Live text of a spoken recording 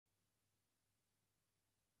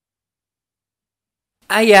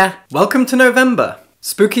Yeah. Welcome to November.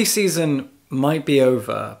 Spooky season might be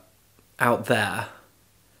over out there,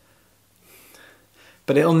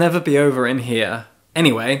 but it'll never be over in here.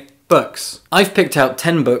 Anyway, books. I've picked out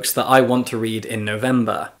 10 books that I want to read in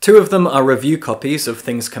November. 2 of them are review copies of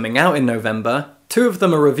things coming out in November. 2 of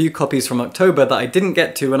them are review copies from October that I didn't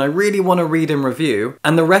get to and I really want to read and review,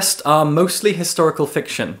 and the rest are mostly historical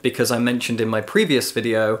fiction, because I mentioned in my previous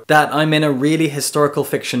video that I'm in a really historical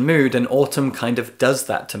fiction mood and autumn kind of does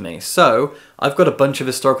that to me. So I've got a bunch of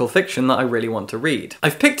historical fiction that I really want to read.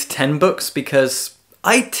 I've picked 10 books because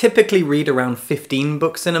I typically read around 15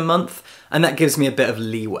 books in a month, and that gives me a bit of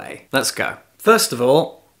leeway. Let's go. First of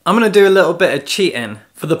all, I'm gonna do a little bit of cheating.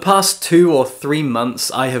 For the past 2 or 3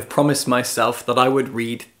 months, I have promised myself that I would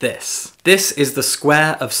read this. This is The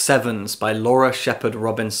Square of Sevens by Laura Shepard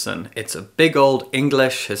Robinson. It's a big old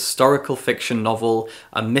English historical fiction novel,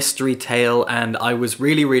 a mystery tale, and I was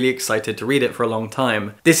really excited to read it for a long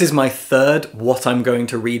time. This is my 3rd What I'm Going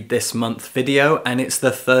to Read This Month video, and it's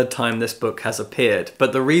the 3rd time this book has appeared.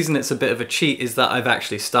 But the reason it's a bit of a cheat is that I've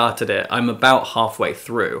actually started it. I'm about halfway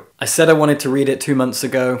through. I said I wanted to read it 2 months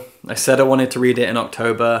ago. I said I wanted to read it in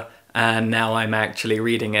October, and now I'm actually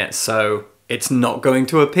reading it, so it's not going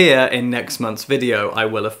to appear in next month's video. I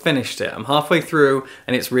will have finished it. I'm halfway through,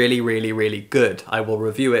 and it's really good. I will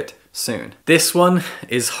review it soon. This one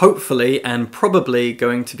is hopefully and probably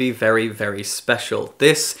going to be very special.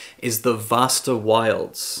 This is The Vaster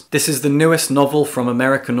Wilds. This is the newest novel from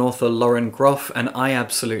American author Lauren Groff, and I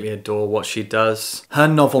absolutely adore what she does. Her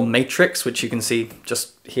novel Matrix, which you can see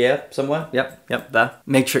just here somewhere, yep, there.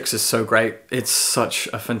 Matrix is so great. It's such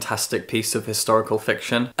a fantastic piece of historical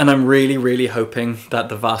fiction, and I'm really hoping that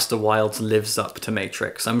The Vaster Wilds lives up to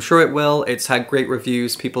Matrix. I'm sure it will. It's had great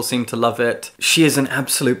reviews. People seem to love it. She is an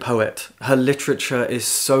absolute poet. Her literature is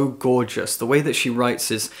so gorgeous. The way that she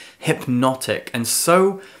writes is hypnotic and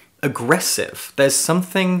so aggressive. There's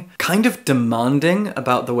something kind of demanding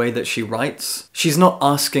about the way that she writes. She's not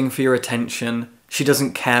asking for your attention. She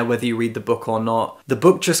doesn't care whether you read the book or not. The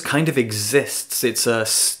book just kind of exists. It's a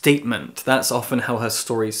statement. That's often how her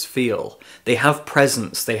stories feel. They have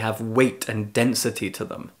presence, they have weight and density to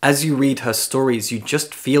them. As you read her stories, you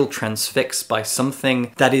just feel transfixed by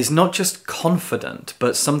something that is not just confident,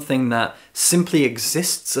 but something that simply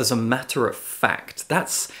exists as a matter of fact.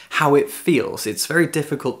 That's how it feels. It's very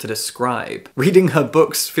difficult to describe. Reading her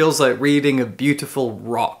books feels like reading a beautiful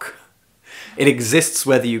rock. It exists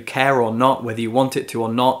whether you care or not, whether you want it to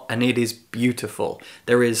or not, and it is beautiful.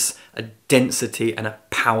 There is a density and a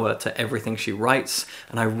power to everything she writes,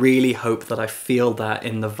 and I really hope that I feel that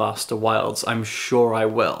in The Vaster Wilds. I'm sure I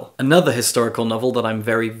will. Another historical novel that I'm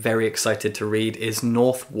very excited to read is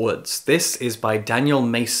North Woods. This is by Daniel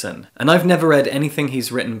Mason, and I've never read anything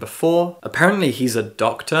he's written before. Apparently he's a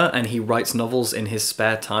doctor and he writes novels in his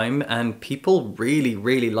spare time, and people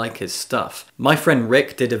really like his stuff. My friend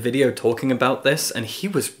Rick did a video talking about this, and he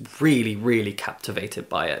was really captivated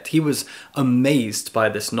by it. He was amazed by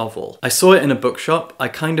this novel. I saw it in a bookshop. I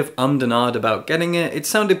kind of ummed and ahed about getting it. It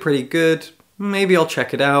sounded pretty good. Maybe I'll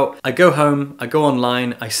check it out. I go home, I go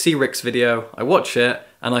online, I see Rick's video, I watch it,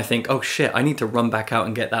 and I think, oh shit, I need to run back out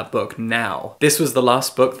and get that book now. This was the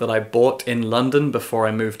last book that I bought in London before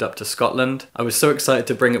I moved up to Scotland. I was so excited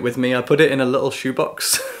to bring it with me. I put it in a little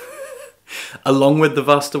shoebox along with The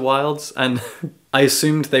Vaster Wilds, and I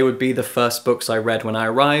assumed they would be the first books I read when I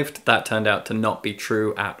arrived. That turned out to not be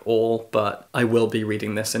true at all, but I will be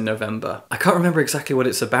reading this in November. I can't remember exactly what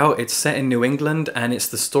it's about. It's set in New England, and it's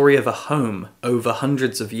the story of a home over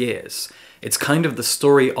hundreds of years. It's kind of the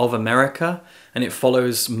story of America, and it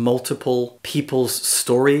follows multiple people's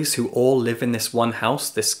stories who all live in this one house,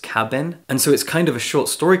 this cabin. And so it's kind of a short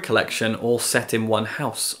story collection all set in one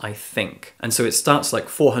house, I think. And so it starts like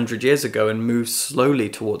 400 years ago and moves slowly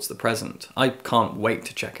towards the present. I can't wait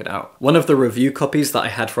to check it out. One of the review copies that I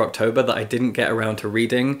had for October that I didn't get around to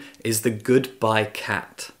reading is The Goodbye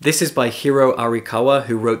Cat. This is by Hiro Arikawa,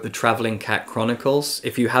 who wrote the Traveling Cat Chronicles.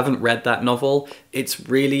 If you haven't read that novel, it's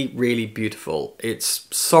really beautiful. It's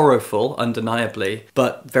sorrowful, undeniably,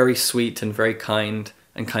 but very sweet and very kind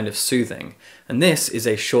and kind of soothing. And this is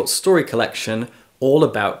a short story collection all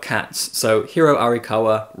about cats. So Hiro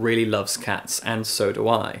Arikawa really loves cats, and so do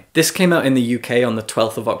I. This came out in the UK on the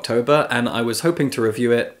 12th of October, and I was hoping to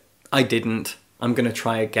review it. I didn't. I'm gonna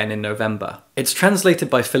try again in November. It's translated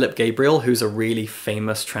by Philip Gabriel, who's a really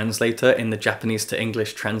famous translator in the Japanese to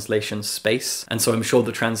English translation space, and so I'm sure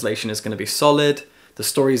the translation is gonna be solid. The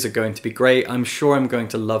stories are going to be great. I'm sure I'm going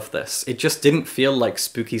to love this. It just didn't feel like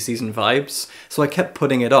spooky season vibes, so I kept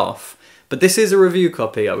putting it off. But this is a review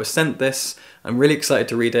copy. I was sent this. I'm really excited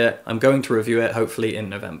to read it. I'm going to review it hopefully in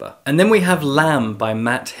November. And then we have Lamb by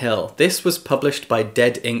Matt Hill. This was published by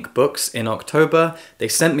Dead Ink Books in October. They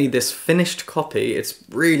sent me this finished copy. It's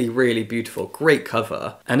really, really beautiful. Great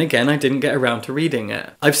cover. And again, I didn't get around to reading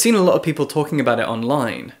it. I've seen a lot of people talking about it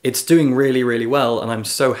online. It's doing really, really well, and I'm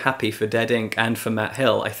so happy for Dead Ink and for Matt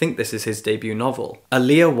Hill. I think this is his debut novel.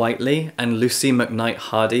 Aaliyah Whiteley and Lucy McKnight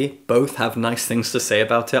Hardy both have nice things to say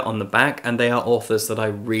about it on the back, and they are authors that I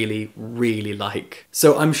really, really like.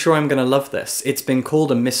 So I'm sure I'm gonna love this. It's been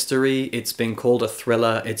called a mystery, it's been called a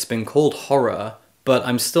thriller, it's been called horror, but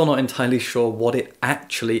I'm still not entirely sure what it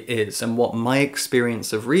actually is and what my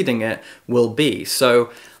experience of reading it will be.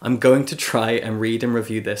 So I'm going to try and read and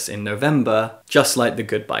review this in November, just like The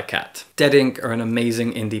Goodbye Cat. Dead Ink are an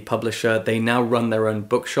amazing indie publisher. They now run their own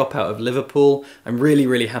bookshop out of Liverpool. I'm really,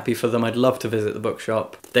 really happy for them. I'd love to visit the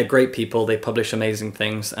bookshop. They're great people, they publish amazing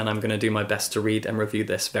things, and I'm going to do my best to read and review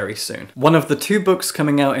this very soon. One of the 2 books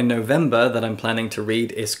coming out in November that I'm planning to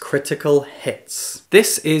read is Critical Hits.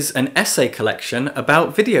 This is an essay collection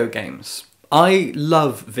about video games. I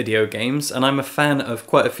love video games, and I'm a fan of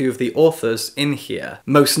quite a few of the authors in here.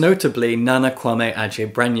 Most notably Nana Kwame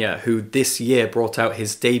Adjei-Brenyah, who this year brought out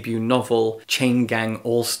his debut novel, Chain Gang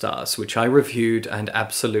All-Stars, which I reviewed and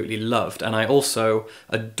absolutely loved. And I also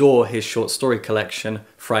adore his short story collection,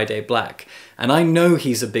 Friday Black. And I know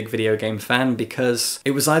he's a big video game fan because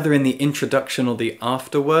it was either in the introduction or the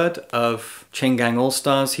afterword of Chain Gang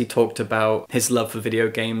All-Stars, he talked about his love for video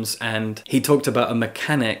games, and he talked about a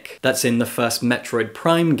mechanic that's in the first Metroid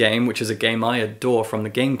Prime game, which is a game I adore from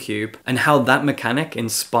the GameCube, and how that mechanic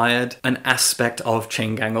inspired an aspect of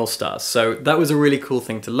Chain Gang All-Stars. So that was a really cool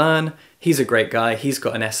thing to learn. He's a great guy, he's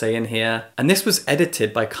got an essay in here. And this was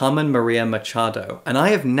edited by Carmen Maria Machado, and I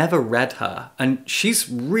have never read her, and she's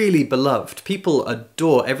really beloved. People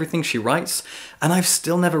adore everything she writes, and I've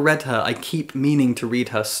still never read her. I keep meaning to read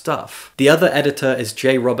her stuff. The other editor is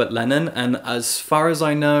J. Robert Lennon, and as far as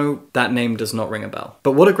I know, that name does not ring a bell.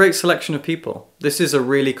 But what a great selection of people. This is a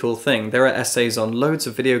really cool thing. There are essays on loads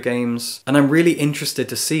of video games, and I'm really interested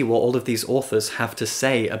to see what all of these authors have to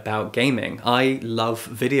say about gaming. I love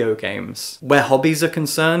video games. Where hobbies are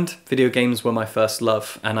concerned, video games were my first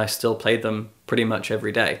love, and I still play them pretty much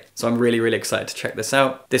every day. So I'm really, really excited to check this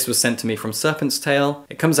out. This was sent to me from Serpent's Tail.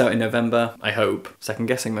 It comes out in November, I hope. Second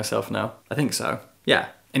guessing myself now. I think so. Yeah.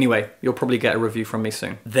 Anyway, you'll probably get a review from me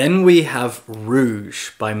soon. Then we have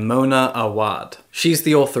Rouge by Mona Awad. She's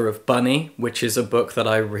the author of Bunny, which is a book that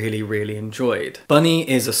I really, really enjoyed. Bunny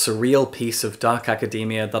is a surreal piece of dark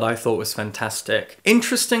academia that I thought was fantastic.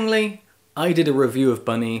 Interestingly, I did a review of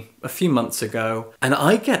Bunny a few months ago, and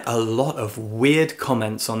I get a lot of weird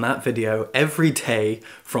comments on that video every day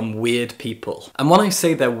from weird people. And when I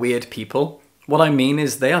say they're weird people, what I mean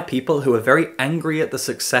is they are people who are very angry at the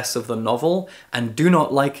success of the novel and do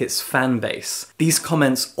not like its fan base. These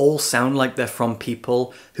comments all sound like they're from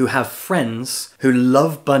people who have friends who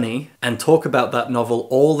love Bunny and talk about that novel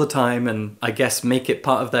all the time and I guess make it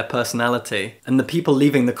part of their personality. And the people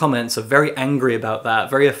leaving the comments are very angry about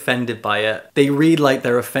that, very offended by it. They read like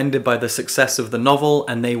they're offended by the success of the novel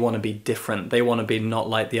and they want to be different. They want to be not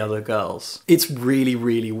like the other girls. It's really,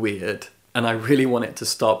 really weird. And I really want it to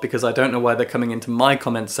stop because I don't know why they're coming into my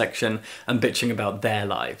comment section and bitching about their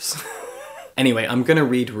lives. Anyway, I'm gonna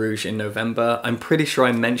read Rouge in November. I'm pretty sure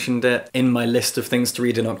I mentioned it in my list of things to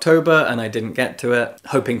read in October and I didn't get to it,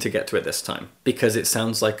 hoping to get to it this time because it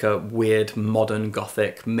sounds like a weird, modern,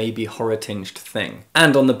 gothic, maybe horror-tinged thing.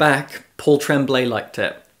 And on the back, Paul Tremblay liked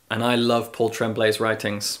it. And I love Paul Tremblay's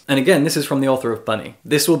writings. And again, this is from the author of Bunny.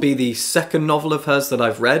 This will be the second novel of hers that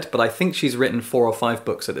I've read, but I think she's written 4 or 5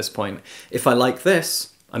 books at this point. If I like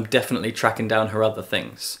this, I'm definitely tracking down her other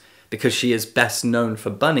things, because she is best known for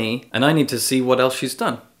Bunny, and I need to see what else she's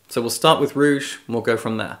done. So we'll start with Rouge, and we'll go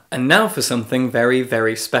from there. And now for something very,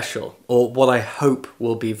 very special, or what I hope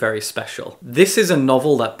will be very special. This is a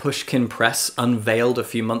novel that Pushkin Press unveiled a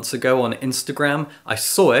few months ago on Instagram. I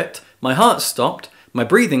saw it, my heart stopped, my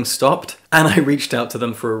breathing stopped, and I reached out to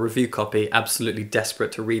them for a review copy, absolutely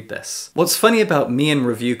desperate to read this. What's funny about me and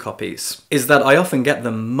review copies is that I often get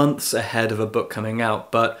them months ahead of a book coming out,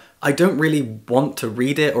 but I don't really want to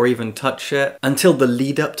read it or even touch it until the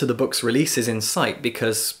lead up to the book's release is in sight,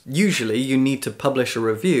 because usually you need to publish a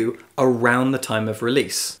review around the time of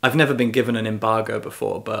release. I've never been given an embargo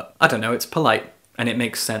before, but I don't know, it's polite. And it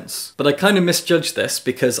makes sense. But I kind of misjudged this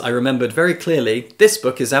because I remembered very clearly this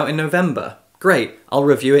book is out in November. Great, I'll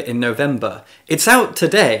review it in November. It's out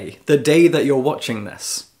today, the day that you're watching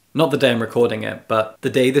this. Not the day I'm recording it, but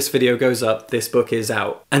the day this video goes up, this book is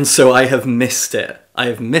out. And so I have missed it. I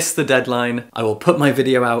have missed the deadline. I will put my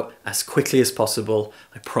video out as quickly as possible,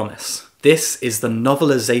 I promise. This is the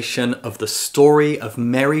novelization of the story of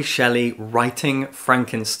Mary Shelley writing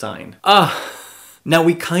Frankenstein. Now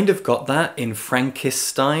we kind of got that in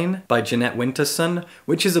Frankenstein by Jeanette Winterson,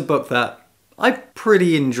 which is a book that I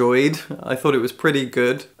pretty enjoyed. I thought it was pretty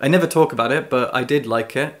good. I never talk about it, but I did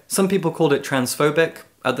like it. Some people called it transphobic.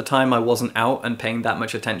 At the time I wasn't out and paying that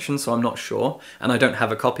much attention, so I'm not sure. And I don't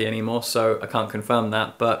have a copy anymore, so I can't confirm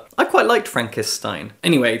that, but I quite liked Frankenstein.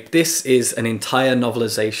 Anyway, this is an entire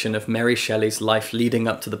novelization of Mary Shelley's life leading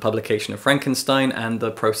up to the publication of Frankenstein and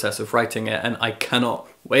the process of writing it, and I cannot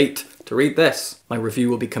wait to read this. My review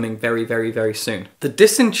will be coming very, very, very soon. The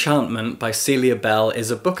Disenchantment by Celia Bell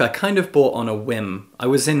is a book I kind of bought on a whim. I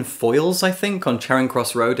was in Foyles, I think, on Charing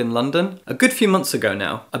Cross Road in London, a good few months ago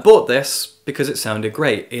now. I bought this because it sounded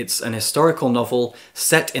great. It's an historical novel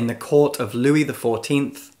set in the court of Louis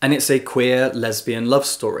XIV, and it's a queer lesbian love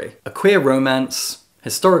story. A queer romance,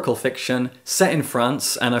 historical fiction, set in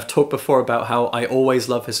France, and I've talked before about how I always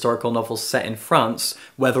love historical novels set in France,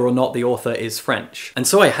 whether or not the author is French. And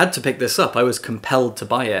so I had to pick this up. I was compelled to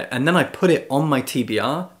buy it, and then I put it on my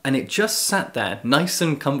TBR, and it just sat there, nice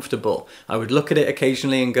and comfortable. I would look at it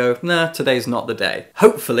occasionally and go, nah, today's not the day.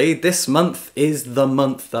 Hopefully, this month is the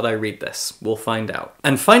month that I read this. We'll find out.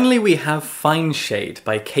 And finally, we have Fyneshade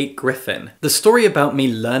by Kate Griffin. The story about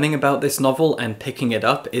me learning about this novel and picking it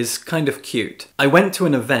up is kind of cute. I went to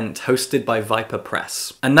an event hosted by Viper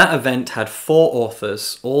Press, and that event had 4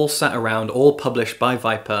 authors, all sat around, all published by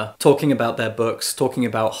Viper, talking about their books, talking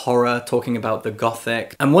about horror, talking about the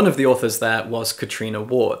Gothic, and one of the authors there was Katrina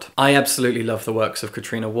Ward. I absolutely love the works of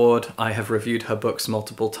Katrina Ward. I have reviewed her books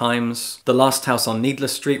multiple times. The Last House on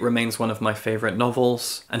Needless Street remains one of my favourite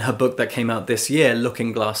novels, and her book that came out this year,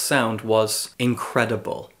 Looking Glass Sound, was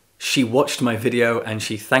incredible. She watched my video and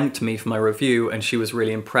she thanked me for my review, and she was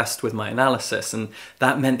really impressed with my analysis, and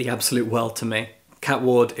that meant the absolute world to me. Kat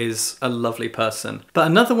Ward is a lovely person. But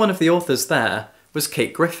another one of the authors there was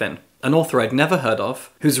Kate Griffin, an author I'd never heard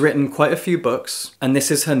of, who's written quite a few books, and this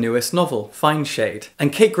is her newest novel, Fyneshade.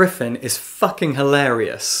 And Kate Griffin is fucking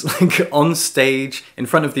hilarious. Like, on stage, in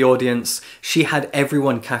front of the audience, she had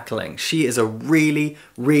everyone cackling. She is a really,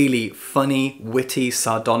 really funny, witty,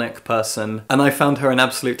 sardonic person, and I found her an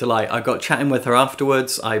absolute delight. I got chatting with her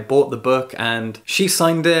afterwards, I bought the book, and she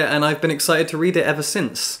signed it, and I've been excited to read it ever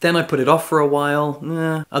since. Then I put it off for a while,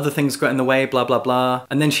 other things got in the way, blah blah blah,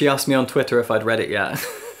 and then she asked me on Twitter if I'd read it yet.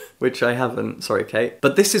 Which I haven't, sorry Kate.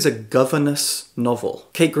 But this is a governess novel.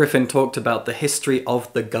 Kate Griffin talked about the history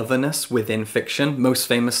of the governess within fiction, most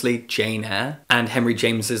famously Jane Eyre, and Henry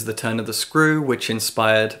James's The Turn of the Screw, which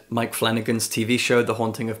inspired Mike Flanagan's TV show The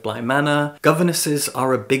Haunting of Bly Manor. Governesses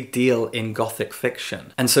are a big deal in Gothic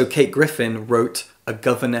fiction. And so Kate Griffin wrote a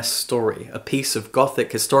governess story, a piece of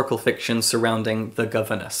Gothic historical fiction surrounding the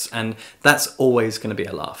governess, and that's always going to be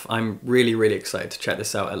a laugh. I'm really, really excited to check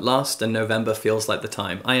this out at last, and November feels like the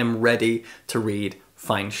time. I am ready to read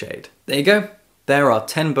Fyneshade. There you go. There are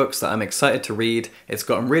 10 books that I'm excited to read. It's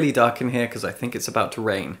gotten really dark in here because I think it's about to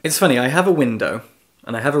rain. It's funny, I have a window,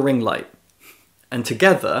 and I have a ring light, and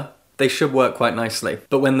together they should work quite nicely.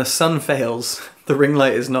 But when the sun fails, the ring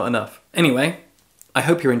light is not enough. Anyway, I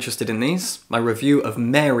hope you're interested in these. My review of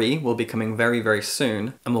Mary will be coming very, very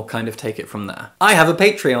soon, and we'll kind of take it from there. I have a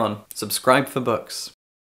Patreon! Subscribe for books.